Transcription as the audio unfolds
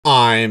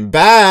I'm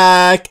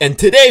back, and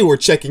today we're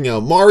checking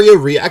out Mario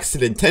Reacts to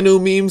Nintendo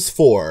Memes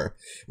 4.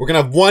 We're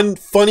gonna have one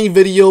funny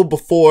video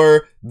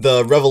before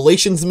the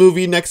Revelations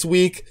movie next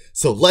week,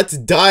 so let's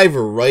dive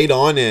right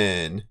on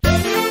in. I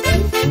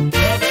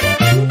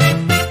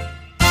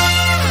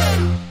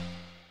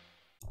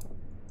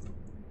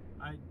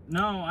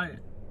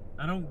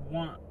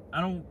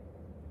don't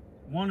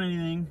want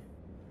anything.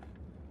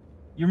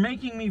 You're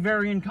making me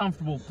very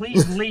uncomfortable.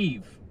 Please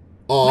leave.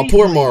 Aw,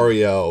 poor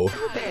Mario.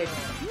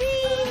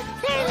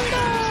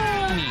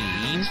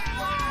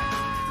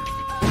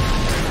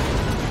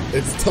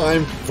 It's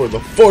time for the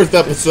 4th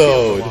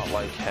episode.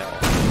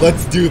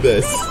 Let's do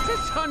this.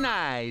 So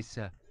nice.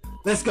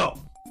 Let's go.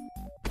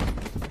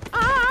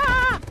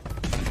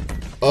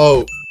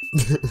 Oh.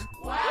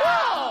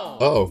 Wow.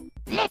 Oh.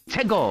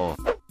 Let's go.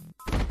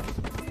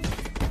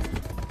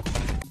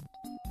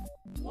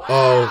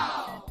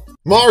 Oh.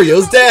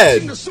 Mario's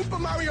dead. The Super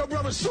Mario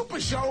Brothers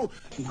Super Show.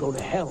 You go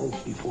to hell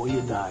before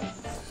you die.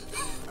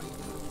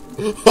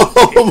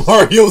 Oh,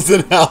 Mario's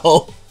in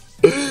hell.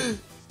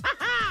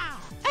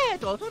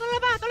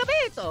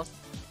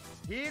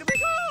 Here we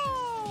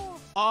go.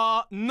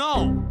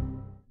 No.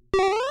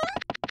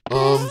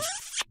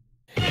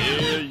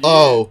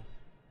 Oh.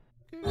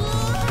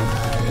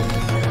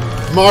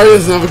 Mario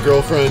doesn't have a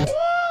girlfriend.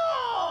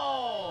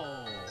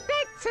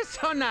 That's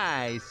so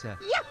nice.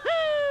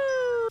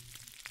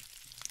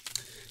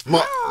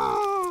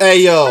 Hey,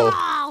 yo.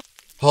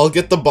 I'll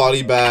get the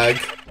body bag.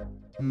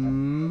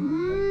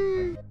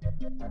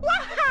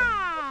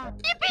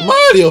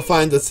 Mario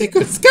finds a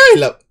secret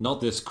Skylab.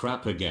 Not this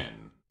crap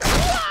again.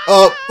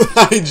 Oh,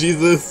 hi,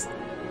 Jesus.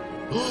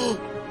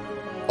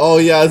 Oh,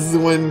 yeah, this is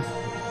when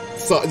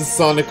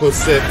Sonic was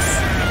 6.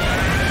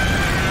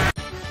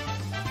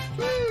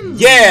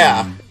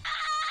 Yeah!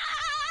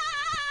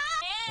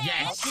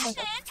 Yes.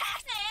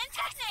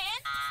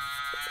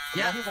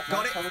 Yeah,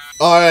 got it.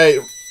 Alright,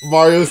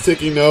 Mario's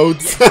taking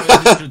notes.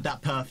 Understood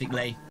that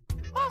perfectly.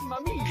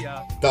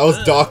 That was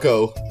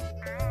Dako.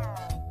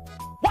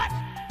 What?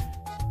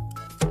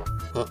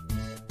 Huh.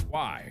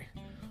 Why?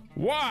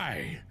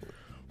 Why?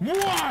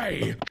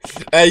 Why?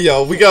 Hey,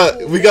 yo, we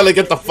gotta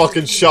get the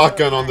fucking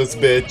shotgun on this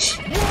bitch.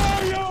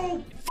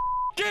 Mario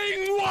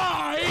f***ing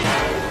why?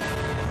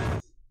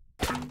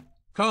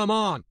 Come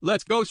on,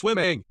 let's go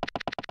swimming.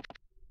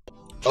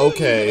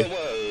 Okay.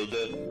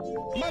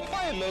 My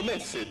final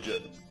message.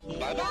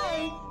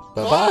 Bye-bye.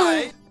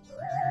 Bye-bye.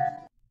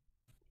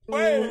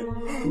 Wait,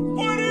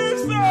 what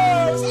is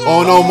this?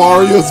 Oh no,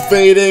 Mario's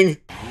fading.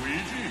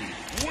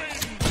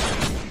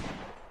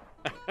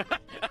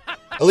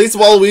 At least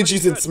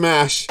Waluigi's in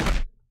Smash.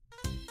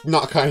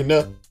 Not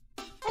kinda.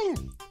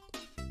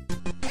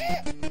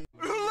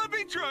 Let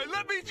me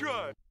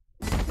try.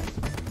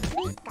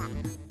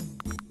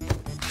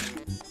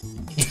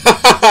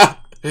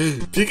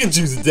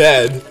 Pikachu's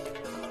dead.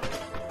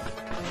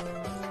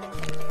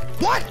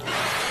 What?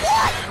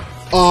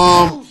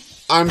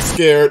 I'm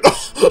scared.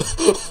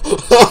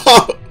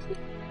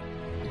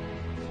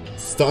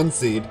 Stun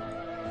seed.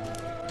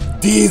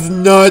 These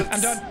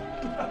nuts.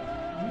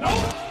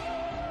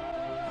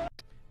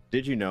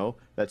 Did you know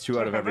that 2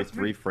 out of every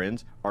 3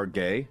 friends are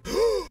gay?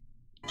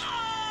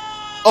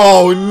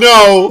 Oh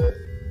no!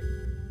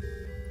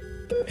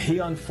 He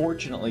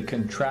unfortunately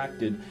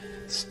contracted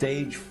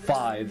stage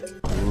 5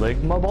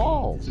 ligma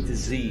ball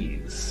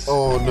disease.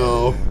 Oh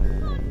no.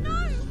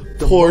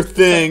 The Poor most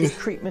thing.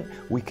 effective treatment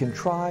we can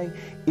try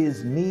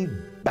is me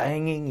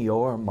banging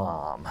your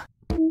mom.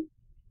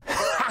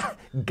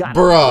 Got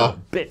Bruh. a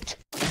bit.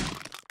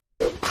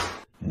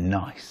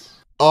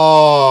 Nice.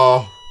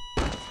 Oh.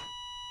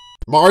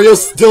 Mario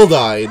still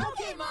died.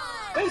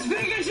 It's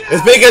Pikachu!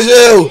 It's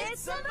Pikachu!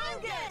 It's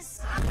Among Us!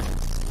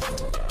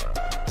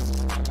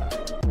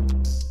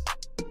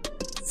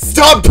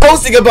 Stop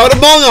posting about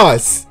Among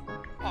Us!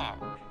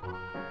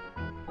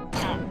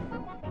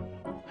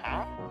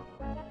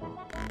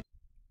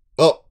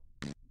 Oh.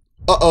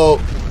 Uh-oh.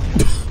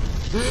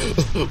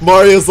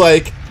 Mario's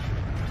like...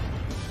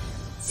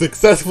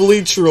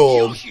 successfully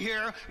trolled. Yoshi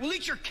here. We'll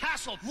eat your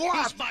castle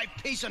piece by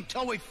piece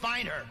until we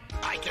find her.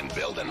 I can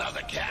build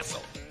another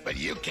castle, but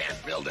you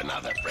can't build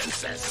another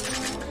princess.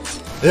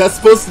 That's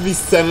supposed to be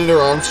Senator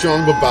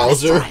Armstrong, but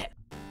Bowser.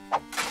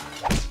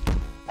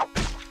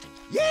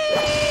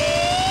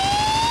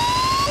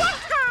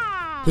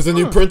 Who's the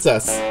new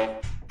princess?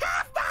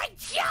 My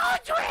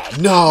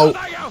children! No!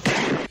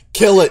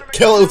 Kill it!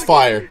 Kill it with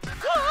fire!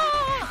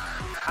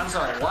 I'm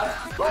sorry, what?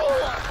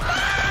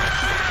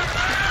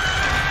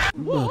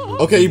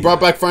 Okay, you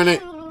brought back Friday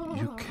Night.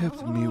 You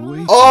kept me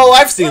waiting. Oh,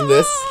 I've seen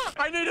this!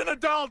 I need an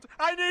adult!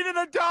 I need an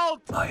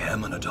adult! I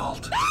am an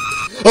adult.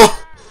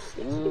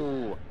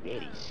 Oh!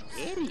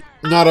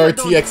 Not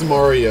RTX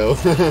Mario.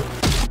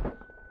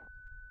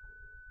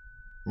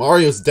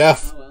 Mario's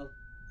deaf. Oh well.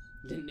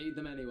 Didn't need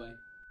them anyway.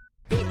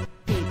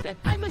 Beep,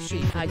 I'm a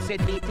sheep. I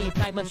said beep, beep,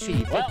 I'm a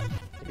sheep. Well,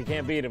 if you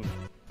can't beat him,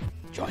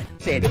 join.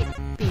 Said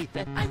beep,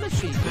 I'm a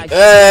sheep.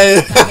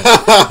 Hey!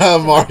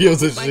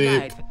 Mario's a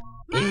sheep.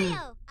 Mario,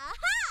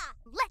 aha!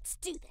 Let's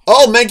do this.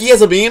 Oh, Meggy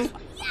has a bean?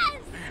 Yes!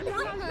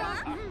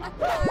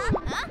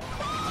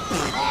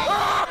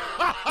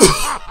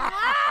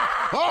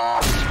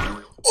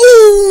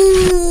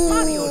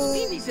 Mario's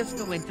really just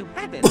going to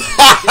heaven. This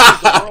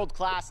is the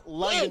world-class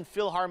London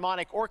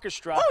Philharmonic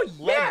Orchestra,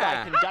 led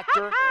by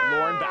conductor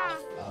Lorne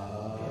Balfe.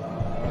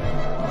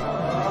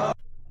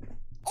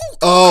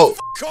 Oh,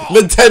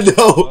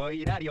 Nintendo.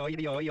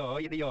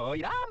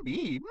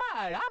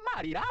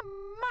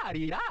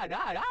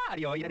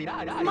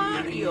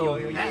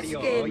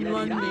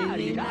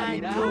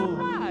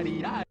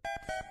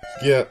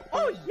 Yeah.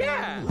 Oh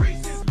yeah.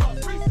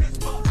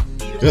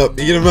 Yep,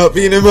 eat him up,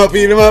 eat him up,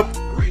 eat him up.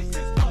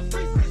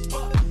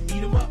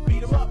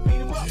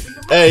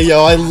 Hey,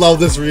 yo, I love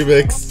this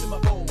remix.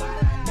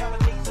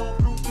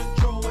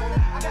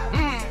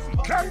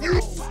 Can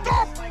you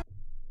stop?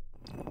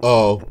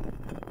 Oh.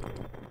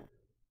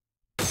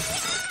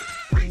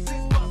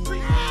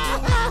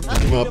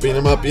 Beat him up, beat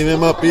him up, beat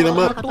him up, beat him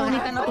up.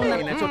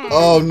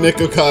 Oh, Nick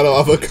Avocado,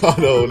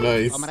 avocado,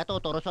 nice. I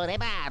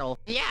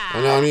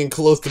know, I'm getting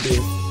close to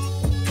being...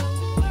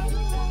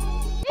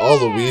 Oh,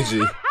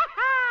 Luigi.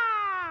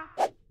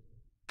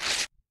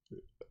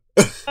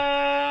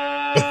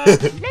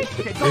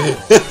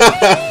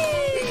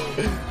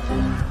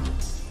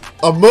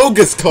 A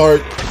Mogus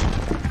cart.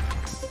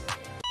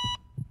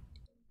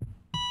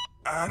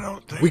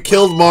 We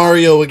killed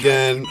Mario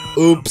again.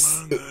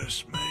 Oops.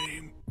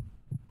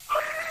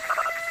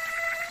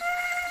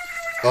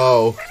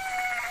 Oh.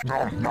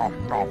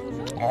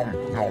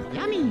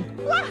 Yummy.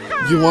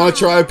 You want to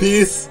try a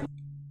piece?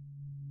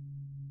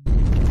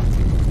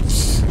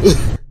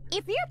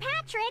 If you're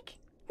Patrick,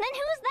 then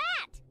who's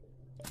that?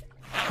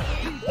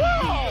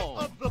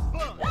 Whoa!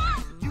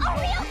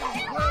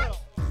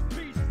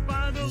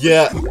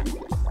 Yeah.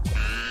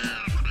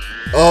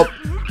 Oh.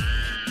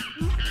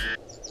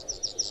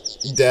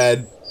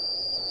 Dead.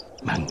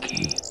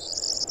 Monkey.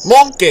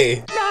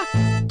 Monkey!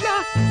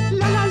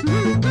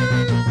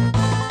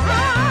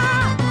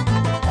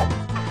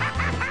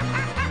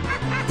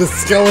 The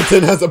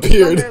skeleton has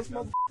appeared.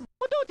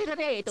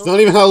 It's not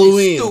even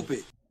Halloween.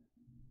 Stupid.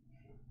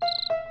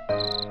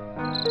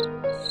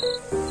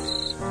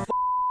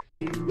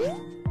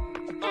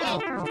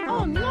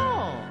 Oh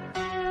no.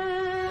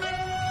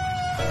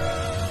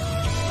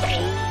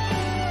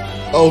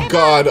 Oh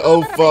god,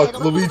 oh fuck.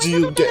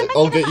 Luigi,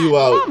 I'll get you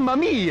out. Mamma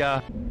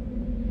mia.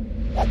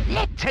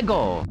 Let's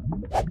go.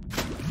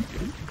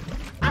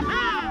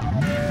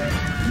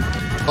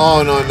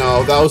 Oh no,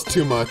 no, that was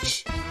too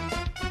much.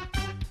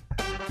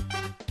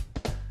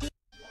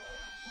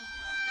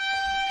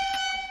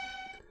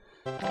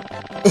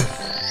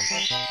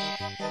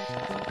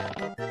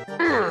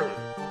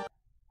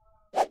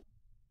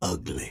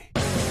 Ugly.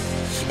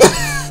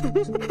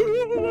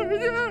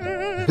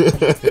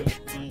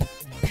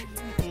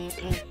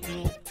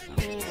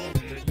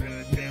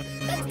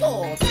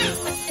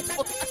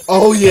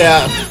 Oh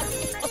yeah.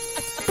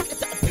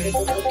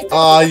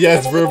 Ah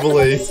yes,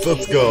 Verbalace.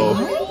 Let's go.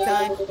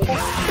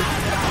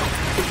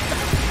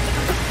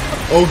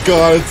 Oh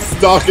god, it's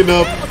stocking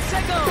up.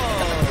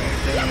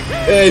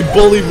 Hey,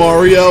 bully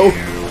Mario.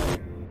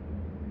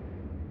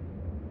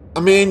 I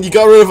mean, you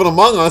got rid of an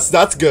Among Us,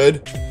 that's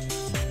good.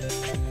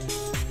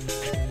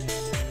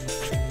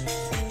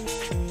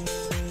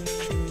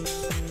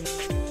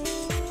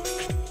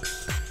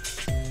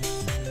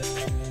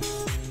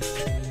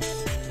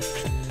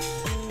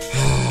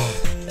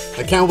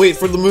 I can't wait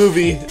for the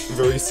movie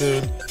very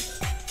soon.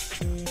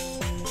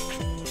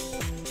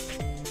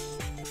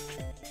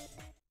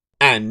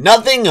 And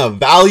nothing of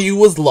value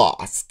was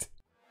lost.